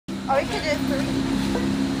Or we could do 3.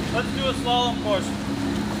 Let's do a slalom course.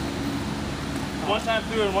 One time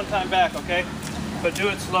through and one time back, okay? But do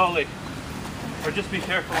it slowly. Or just be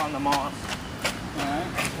careful on the moss. Alright,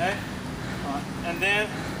 okay? And then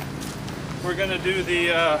we're gonna do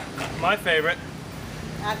the my favorite.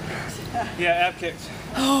 Ab kicks. Yeah, ab kicks.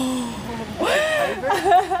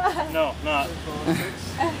 No, not.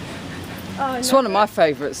 It's one of my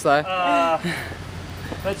favourites though.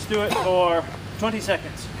 Let's do it for 20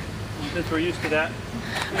 seconds, since we're used to that.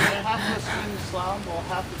 Half of us doing the slalom or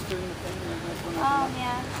half of us doing the thing.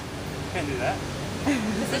 Yeah. Can't do that.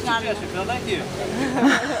 This is not Suggestion, Phil, thank you.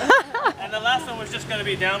 And the last one was just going to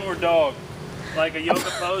be downward dog. Like a yoga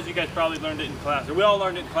pose. You guys probably learned it in class. Or we all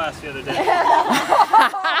learned it in class the other day.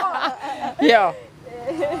 Yeah.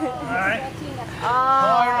 Alright?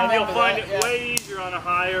 And you'll find it way easier on a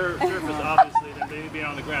higher surface, obviously, than maybe being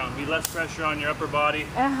on the ground. Be less pressure on your upper body. You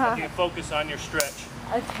can focus on your stretch.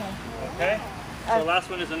 Okay. Okay? So the last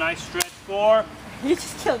one is a nice stretch for... You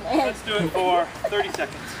just killed me. Let's do it for 30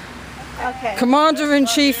 seconds. Okay.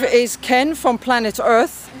 Commander-in-Chief is Ken from planet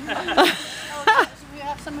Earth. We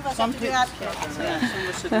have some of us Some have to do people, ab kicks. some of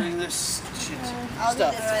us are doing this shit I'll do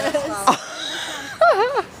stuff.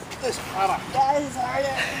 this harder. That is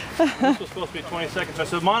harder. This was supposed to be 20 seconds.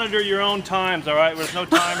 So monitor your own times, all right? There's no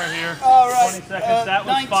timer here. All right. 20 seconds. That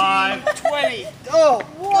was 19, 5. 20. Oh,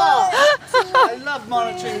 God. I love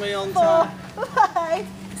monitoring my own time. 5,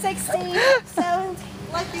 16, 17,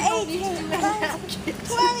 18, 19,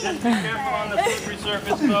 20. Just be careful on the slippery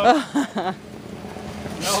surface, folks.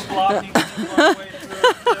 No blocking. Just one way through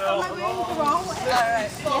it still. Am I going the wrong way?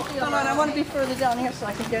 Alright. Hold on, I want to be further down here so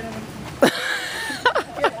I can get him.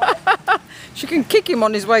 She can kick him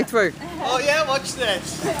on his way through. Oh yeah, watch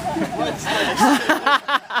this. Watch this.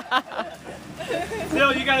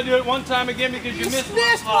 Still, you got to do it one time again because you missed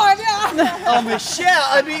This one one, slot. yeah. Oh, Michelle,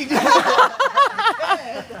 I mean...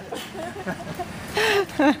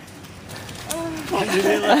 You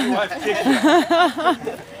didn't let your wife kick you.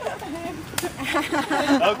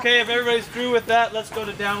 Okay, if everybody's through with that, let's go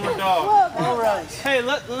to downward dog. All right. Hey,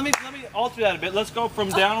 let me alter that a bit. Let's go from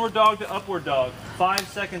downward dog to upward dog. 5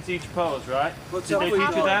 seconds each pose, right? What's Did they upward teach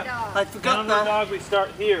you dog? that? I forgot Downward that. dog, we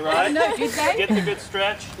start here, right? No, did they? Get the good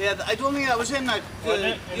stretch. Yeah, I don't think that was in that.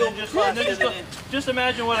 And then just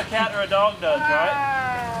imagine what a cat or a dog does,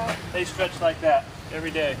 right? They stretch like that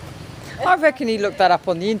every day. I reckon he looked that up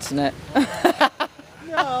on the internet.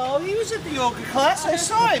 No, he was at the yoga class. I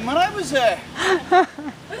saw him when I was there.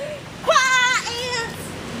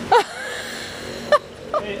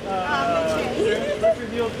 Hey, let your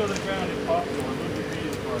heels go to the ground if possible. Move your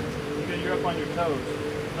feet apart. Because you're up on your toes.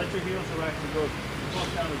 Let your heels actually go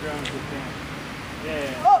close down to the ground if you can.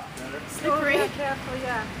 Yeah. Oh, better. slippery. Be careful,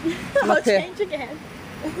 yeah. I'll Okay. change again.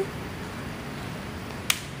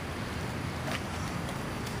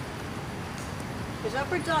 Is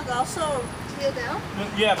upward dog also heel down?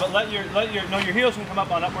 Yeah, but let your heels can come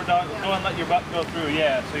up on upward dog. Go and let your butt go through.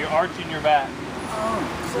 Yeah, so you're arching your back.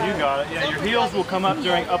 Oh, So you got it. Yeah, your heels will come up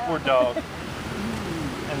during upward dog.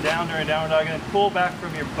 And down during downward dog, and then pull back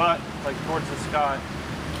from your butt like towards the sky.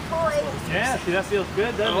 Yeah, see that feels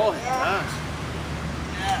good, doesn't it? Yeah.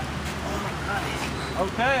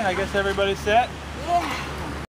 Okay, I guess everybody's set. Yeah.